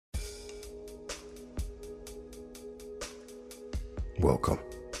Welcome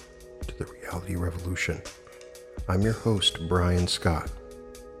to the Reality Revolution. I'm your host, Brian Scott.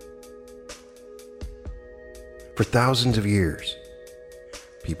 For thousands of years,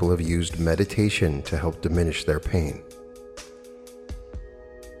 people have used meditation to help diminish their pain.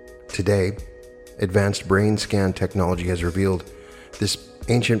 Today, advanced brain scan technology has revealed this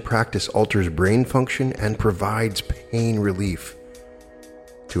ancient practice alters brain function and provides pain relief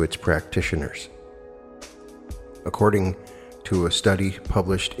to its practitioners. According to a study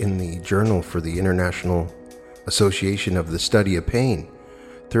published in the Journal for the International Association of the Study of Pain,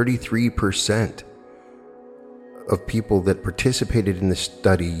 33% of people that participated in the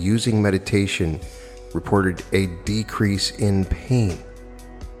study using meditation reported a decrease in pain.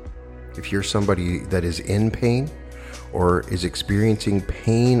 If you're somebody that is in pain or is experiencing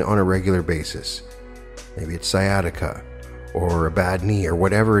pain on a regular basis, maybe it's sciatica or a bad knee or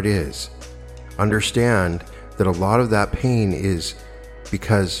whatever it is, understand that a lot of that pain is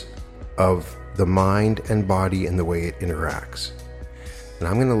because of the mind and body and the way it interacts. And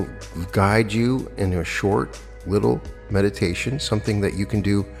I'm going to guide you in a short little meditation, something that you can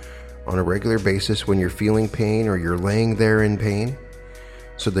do on a regular basis when you're feeling pain or you're laying there in pain,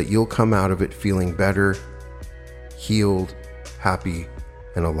 so that you'll come out of it feeling better, healed, happy,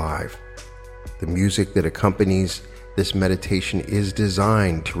 and alive. The music that accompanies this meditation is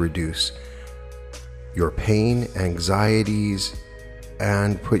designed to reduce your pain, anxieties,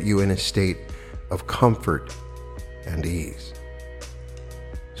 and put you in a state of comfort and ease.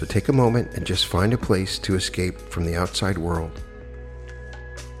 So take a moment and just find a place to escape from the outside world.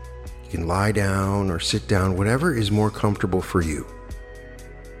 You can lie down or sit down, whatever is more comfortable for you.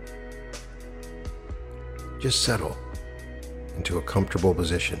 Just settle into a comfortable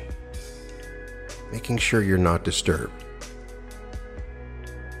position, making sure you're not disturbed.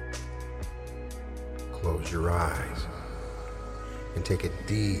 Close your eyes and take a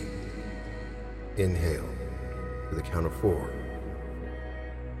deep inhale with a count of 4.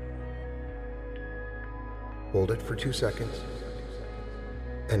 Hold it for 2 seconds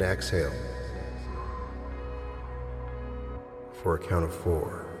and exhale for a count of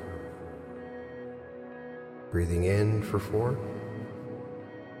 4. Breathing in for 4.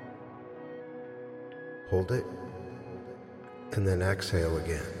 Hold it and then exhale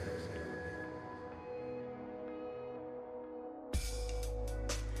again.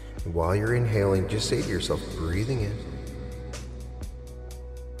 And while you're inhaling, just say to yourself, breathing in.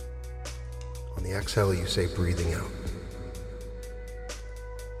 On the exhale, you say breathing out.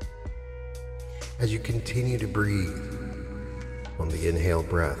 As you continue to breathe on the inhale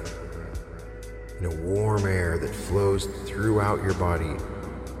breath, in a warm air that flows throughout your body,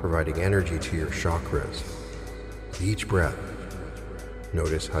 providing energy to your chakras. With each breath,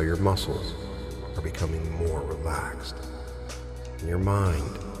 notice how your muscles are becoming more relaxed and your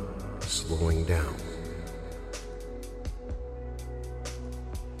mind is slowing down.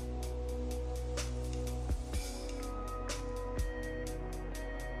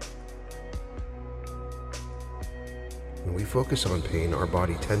 When we focus on pain, our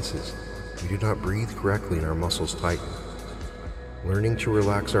body tenses. We do not breathe correctly and our muscles tighten. Learning to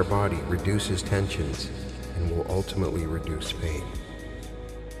relax our body reduces tensions and will ultimately reduce pain.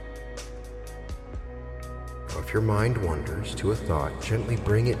 Now, if your mind wanders to a thought, gently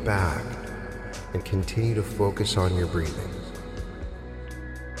bring it back and continue to focus on your breathing.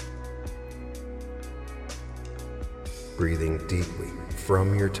 Breathing deeply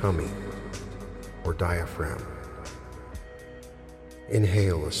from your tummy or diaphragm.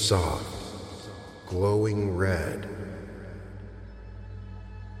 Inhale a soft, glowing red,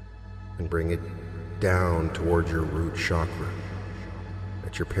 and bring it down towards your root chakra,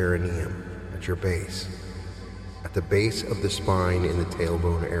 at your perineum, at your base, at the base of the spine in the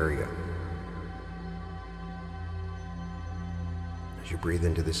tailbone area. As you breathe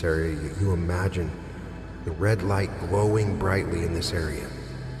into this area, you imagine the red light glowing brightly in this area,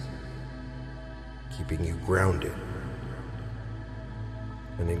 keeping you grounded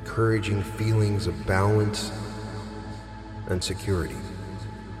and encouraging feelings of balance and security.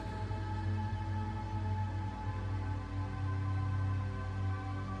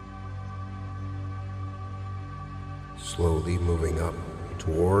 Slowly moving up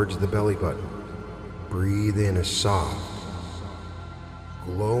towards the belly button, breathe in a soft,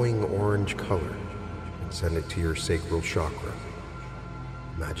 glowing orange color and send it to your sacral chakra.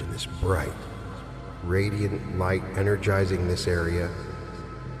 Imagine this bright, radiant light energizing this area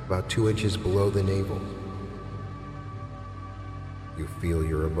about 2 inches below the navel. You feel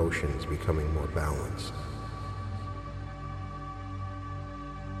your emotions becoming more balanced.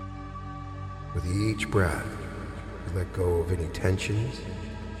 With each breath, You let go of any tensions.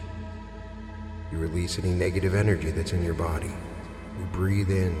 You release any negative energy that's in your body. You breathe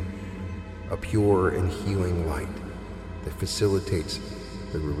in a pure and healing light that facilitates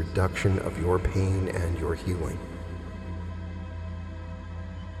the reduction of your pain and your healing.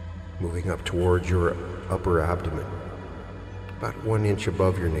 Moving up towards your upper abdomen, about 1 inch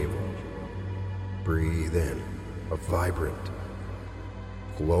above your navel. Breathe in a vibrant,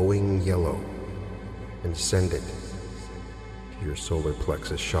 glowing yellow and send it to your solar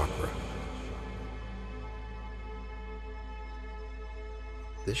plexus chakra.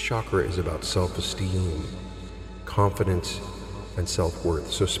 This chakra is about self-esteem, confidence, and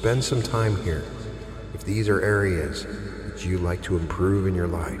self-worth. So spend some time here if these are areas that you like to improve in your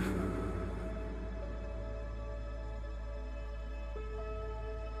life.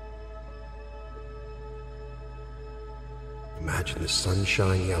 Imagine the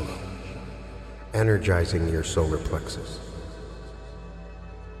sunshine yellow, energizing your solar plexus.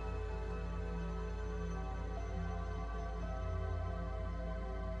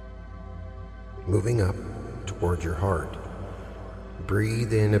 Moving up toward your heart,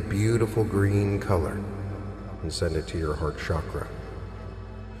 breathe in a beautiful green color and send it to your heart chakra.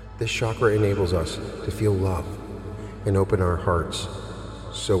 This chakra enables us to feel love and open our hearts.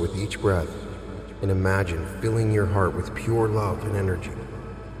 So with each breath, and imagine filling your heart with pure love and energy.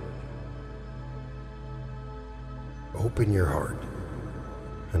 Open your heart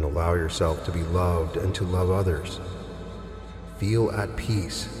and allow yourself to be loved and to love others. Feel at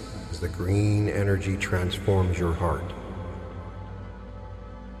peace as the green energy transforms your heart.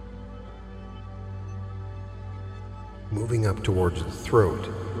 Moving up towards the throat,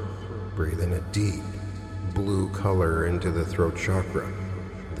 breathe in a deep blue color into the throat chakra.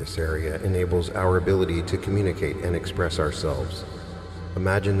 This area enables our ability to communicate and express ourselves.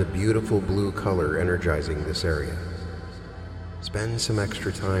 Imagine the beautiful blue color energizing this area. Spend some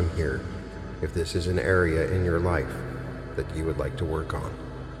extra time here if this is an area in your life that you would like to work on.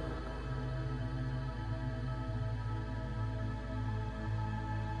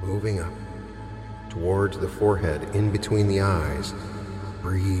 Moving up towards the forehead, in between the eyes,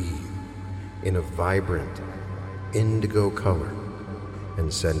 breathe in a vibrant indigo color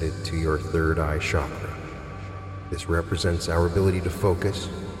and send it to your third eye chakra. This represents our ability to focus,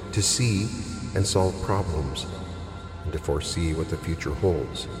 to see and solve problems, and to foresee what the future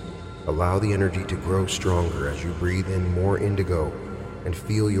holds. Allow the energy to grow stronger as you breathe in more indigo and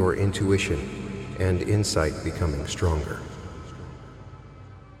feel your intuition and insight becoming stronger.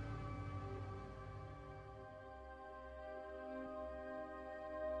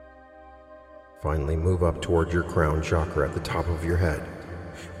 Finally, move up toward your crown chakra at the top of your head.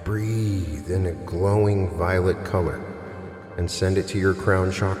 Breathe in a glowing violet color and send it to your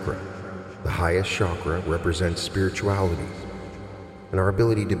crown chakra. The highest chakra represents spirituality and our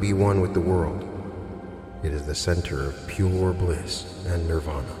ability to be one with the world. It is the center of pure bliss and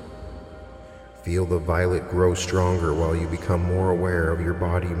nirvana. Feel the violet grow stronger while you become more aware of your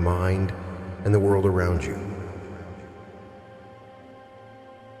body, mind, and the world around you.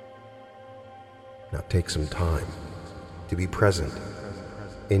 Now take some time to be present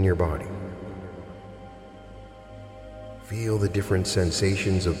in your body. Feel the different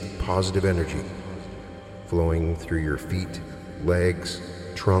sensations of positive energy flowing through your feet, legs,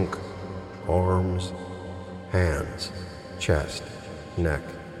 trunk, arms, hands, chest, neck,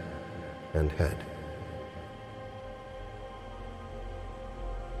 and head.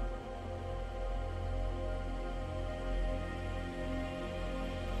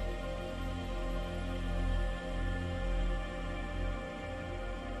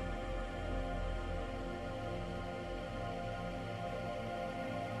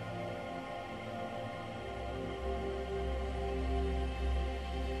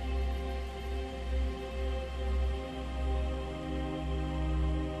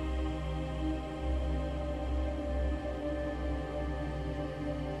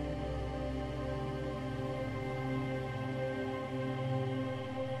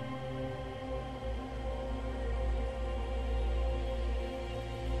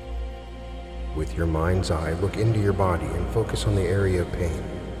 With your mind's eye, look into your body and focus on the area of pain.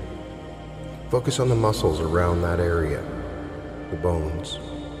 Focus on the muscles around that area, the bones,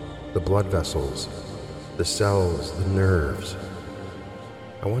 the blood vessels, the cells, the nerves.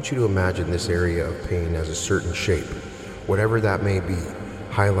 I want you to imagine this area of pain as a certain shape. Whatever that may be,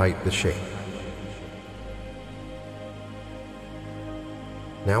 highlight the shape.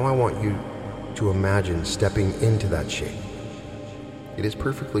 Now I want you to imagine stepping into that shape. It is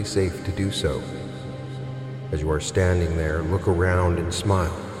perfectly safe to do so. As you are standing there, look around and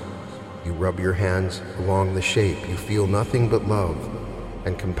smile. You rub your hands along the shape. You feel nothing but love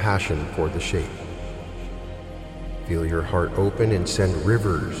and compassion for the shape. Feel your heart open and send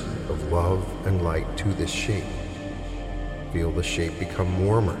rivers of love and light to this shape. Feel the shape become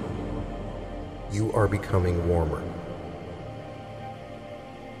warmer. You are becoming warmer.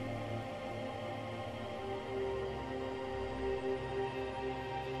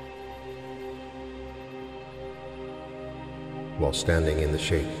 While standing in the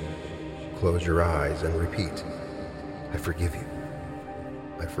shape, close your eyes and repeat, I forgive you.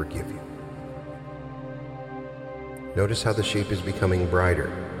 I forgive you. Notice how the shape is becoming brighter.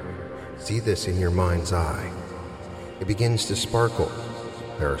 See this in your mind's eye. It begins to sparkle.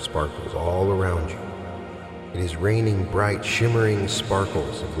 There are sparkles all around you. It is raining bright, shimmering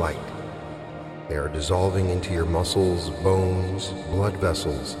sparkles of light. They are dissolving into your muscles, bones, blood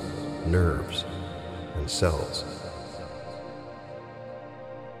vessels, nerves, and cells.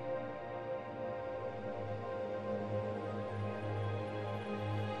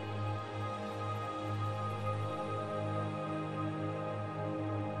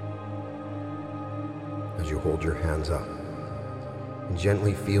 As you hold your hands up and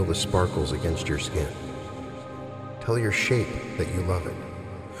gently feel the sparkles against your skin. Tell your shape that you love it.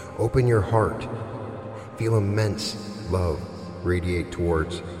 Open your heart. Feel immense love radiate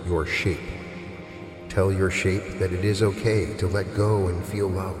towards your shape. Tell your shape that it is okay to let go and feel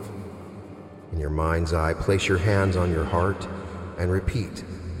love. In your mind's eye, place your hands on your heart and repeat,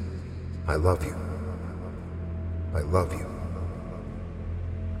 I love you. I love you.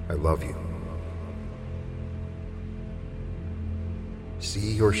 I love you.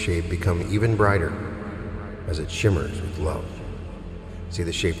 See your shape become even brighter as it shimmers with love. See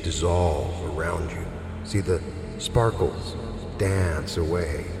the shape dissolve around you. See the sparkles dance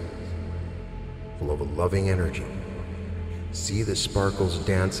away, full of a loving energy. See the sparkles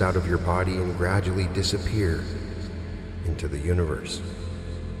dance out of your body and gradually disappear into the universe.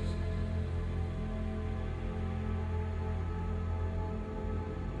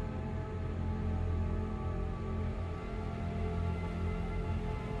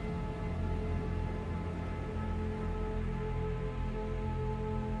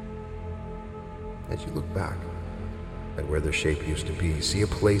 As you look back at where the shape used to be, see a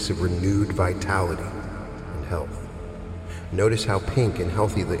place of renewed vitality and health. Notice how pink and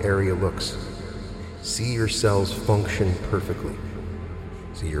healthy the area looks. See your cells function perfectly.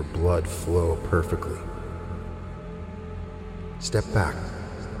 See your blood flow perfectly. Step back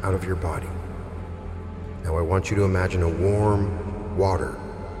out of your body. Now I want you to imagine a warm water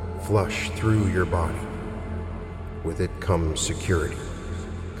flush through your body. With it comes security,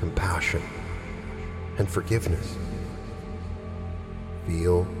 compassion, and forgiveness.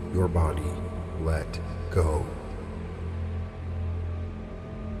 Feel your body let go.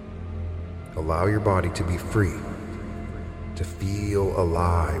 Allow your body to be free, to feel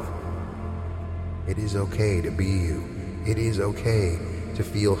alive. It is okay to be you. It is okay to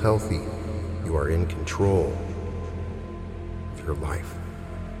feel healthy. You are in control of your life.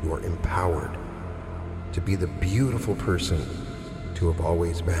 You are empowered to be the beautiful person to have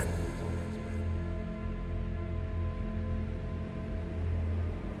always been.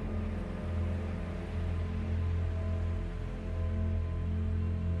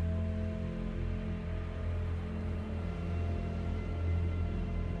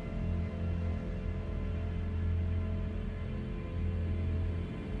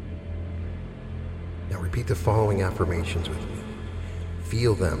 Now repeat the following affirmations with me.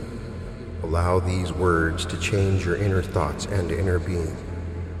 Feel them. Allow these words to change your inner thoughts and inner being.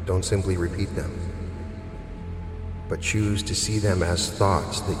 Don't simply repeat them, but choose to see them as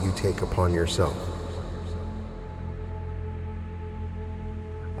thoughts that you take upon yourself.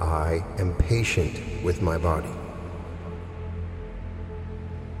 I am patient with my body.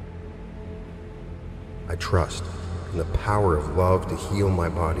 I trust in the power of love to heal my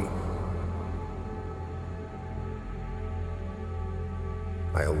body.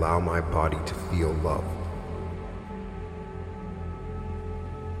 I allow my body to feel love.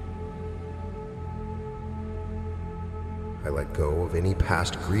 I let go of any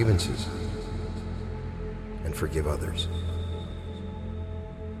past grievances and forgive others.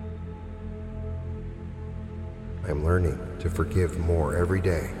 I am learning to forgive more every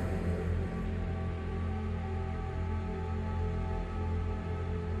day.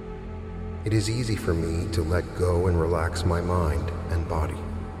 It is easy for me to let go and relax my mind and body.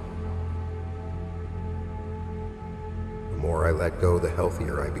 The more I let go, the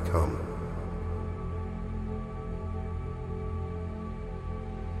healthier I become.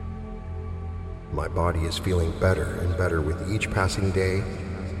 My body is feeling better and better with each passing day,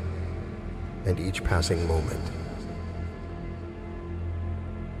 and each passing moment.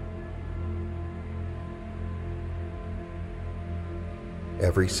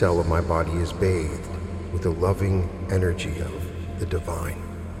 Every cell of my body is bathed with the loving energy of the divine.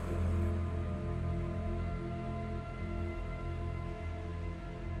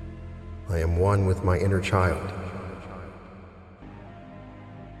 I am one with my inner child.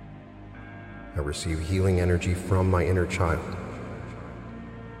 I receive healing energy from my inner child.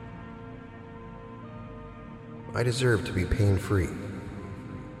 I deserve to be pain-free.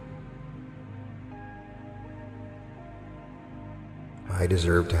 I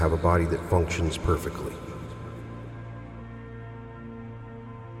deserve to have a body that functions perfectly.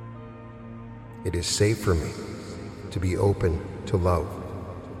 It is safe for me to be open to love.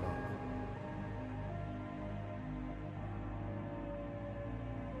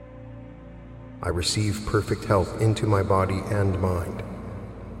 I receive perfect health into my body and mind.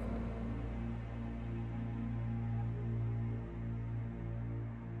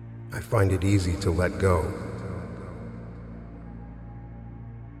 I find it easy to let go.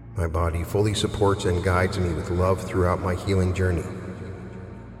 My body fully supports and guides me with love throughout my healing journey.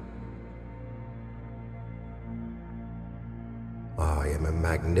 I am a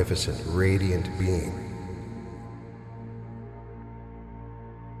magnificent, radiant being.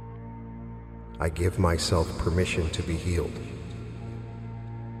 I give myself permission to be healed.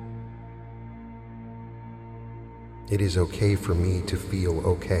 It is okay for me to feel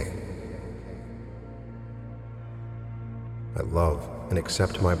okay. I love and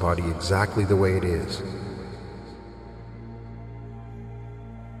accept my body exactly the way it is.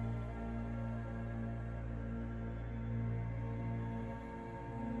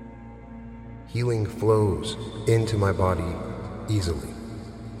 Healing flows into my body easily.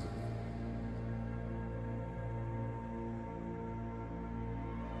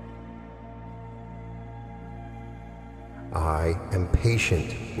 I am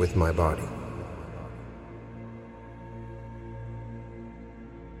patient with my body.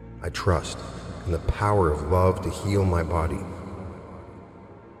 I trust in the power of love to heal my body.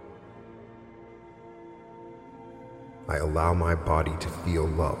 I allow my body to feel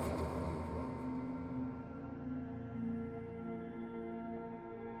love.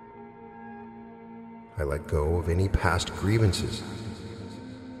 I let go of any past grievances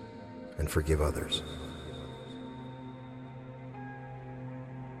and forgive others.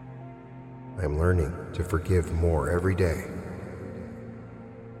 I am learning to forgive more every day.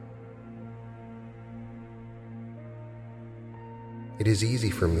 It is easy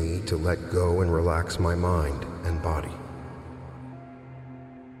for me to let go and relax my mind and body.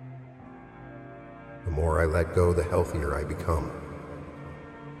 The more I let go, the healthier I become.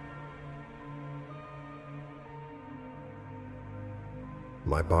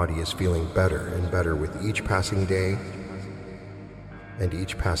 My body is feeling better and better with each passing day and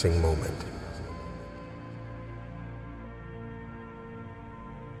each passing moment.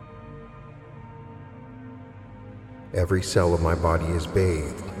 Every cell of my body is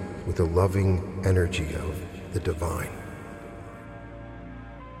bathed with the loving energy of the divine.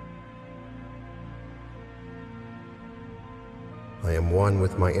 I am one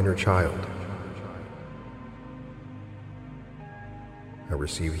with my inner child. I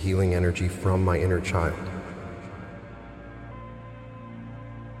receive healing energy from my inner child.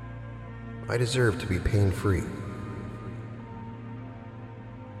 I deserve to be pain-free.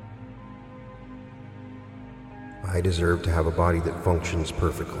 I deserve to have a body that functions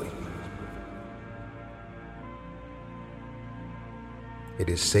perfectly. It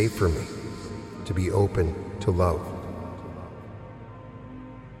is safe for me to be open to love.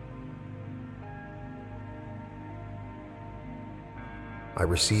 I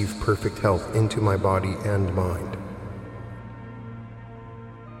receive perfect health into my body and mind.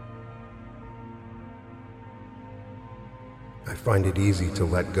 I find it easy to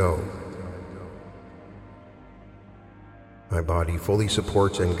let go. My body fully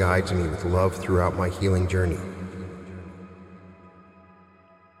supports and guides me with love throughout my healing journey.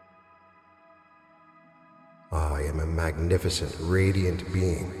 I am a magnificent, radiant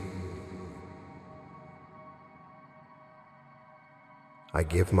being. I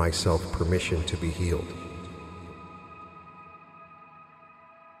give myself permission to be healed.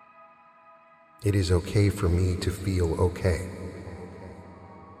 It is okay for me to feel okay.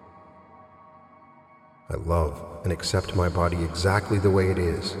 I love and accept my body exactly the way it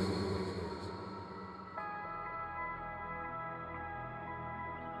is.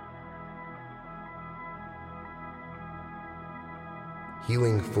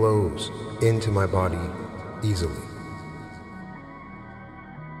 Healing flows into my body easily.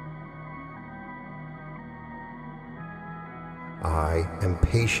 I am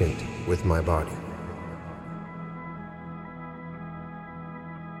patient with my body.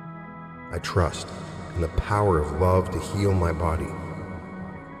 I trust in the power of love to heal my body.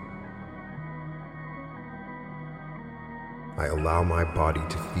 I allow my body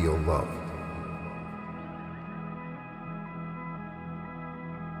to feel love.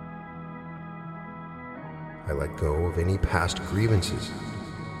 I let go of any past grievances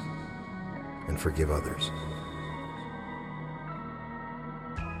and forgive others.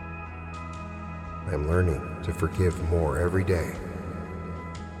 I am learning to forgive more every day.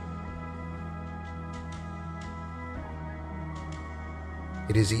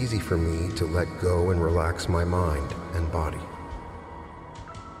 It is easy for me to let go and relax my mind and body.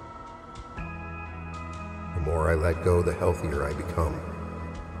 The more I let go, the healthier I become.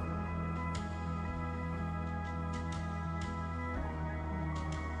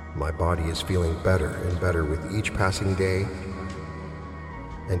 My body is feeling better and better with each passing day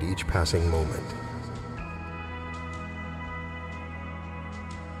and each passing moment.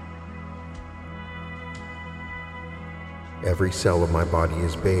 Every cell of my body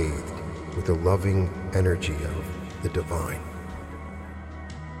is bathed with the loving energy of the divine.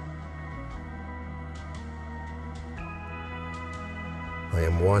 I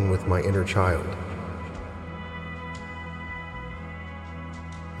am one with my inner child.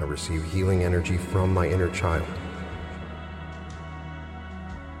 I receive healing energy from my inner child.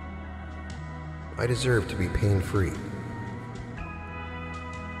 I deserve to be pain-free.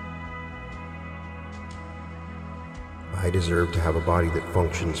 I deserve to have a body that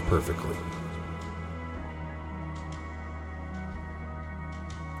functions perfectly.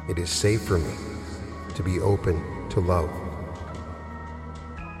 It is safe for me to be open to love.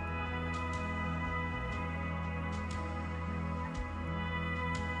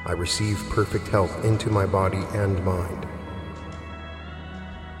 I receive perfect health into my body and mind.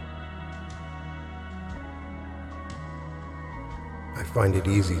 I find it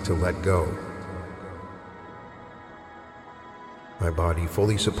easy to let go. My body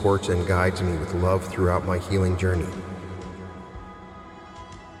fully supports and guides me with love throughout my healing journey.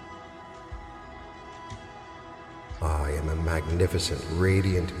 I am a magnificent,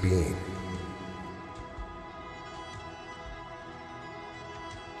 radiant being.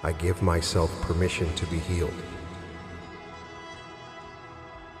 I give myself permission to be healed.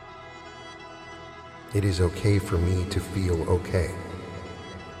 It is okay for me to feel okay.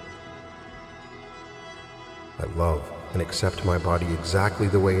 I love and accept my body exactly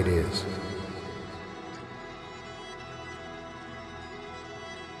the way it is.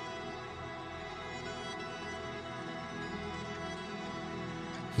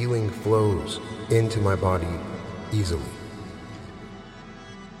 Healing flows into my body easily.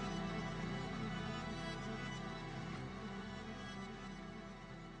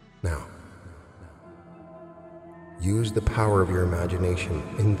 Now, use the power of your imagination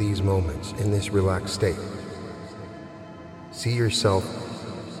in these moments, in this relaxed state. See yourself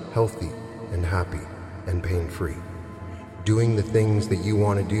healthy and happy and pain-free, doing the things that you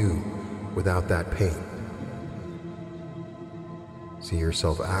want to do without that pain. See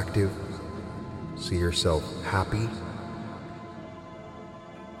yourself active. See yourself happy.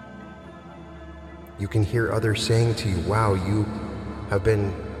 You can hear others saying to you, "Wow, you have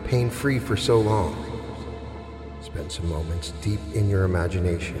been pain-free for so long." Spend some moments deep in your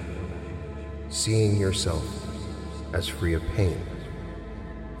imagination, seeing yourself as free of pain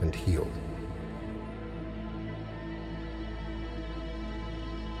and healed.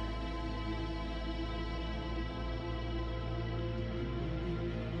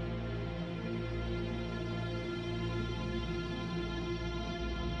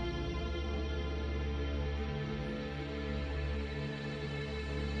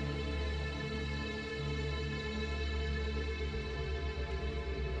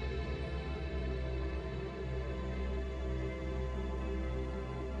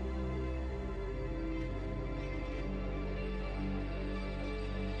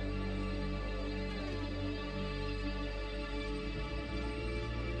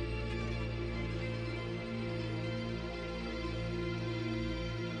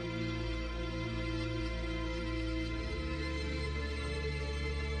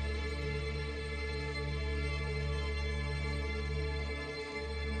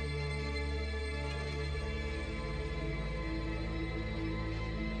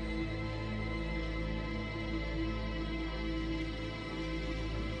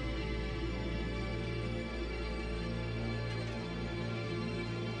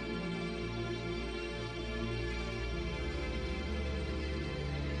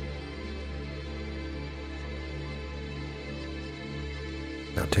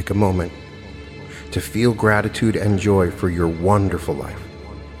 Now take a moment to feel gratitude and joy for your wonderful life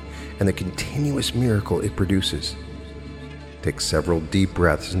and the continuous miracle it produces. Take several deep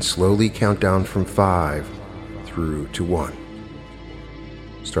breaths and slowly count down from 5 through to 1.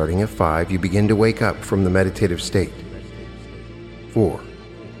 Starting at 5, you begin to wake up from the meditative state. 4.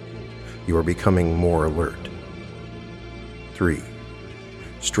 You are becoming more alert. 3.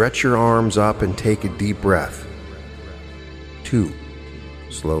 Stretch your arms up and take a deep breath. 2.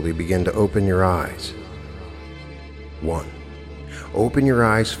 Slowly begin to open your eyes. 1. Open your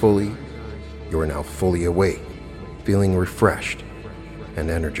eyes fully. You are now fully awake, feeling refreshed and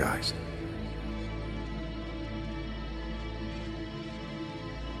energized.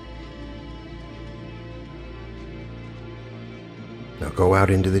 Now go out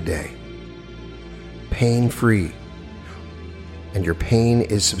into the day, pain-free, and your pain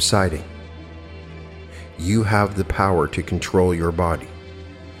is subsiding. You have the power to control your body.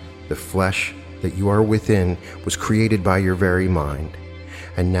 The flesh that you are within was created by your very mind,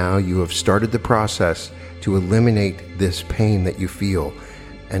 and now you have started the process to eliminate this pain that you feel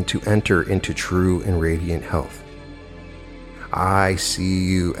and to enter into true and radiant health. I see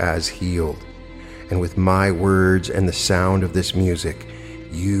you as healed, and with my words and the sound of this music,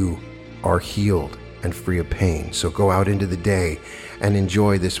 you are healed and free of pain. So go out into the day and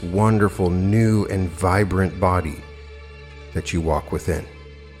enjoy this wonderful, new, and vibrant body that you walk within.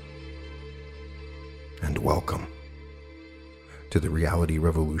 And welcome to the Reality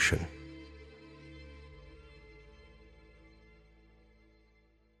Revolution.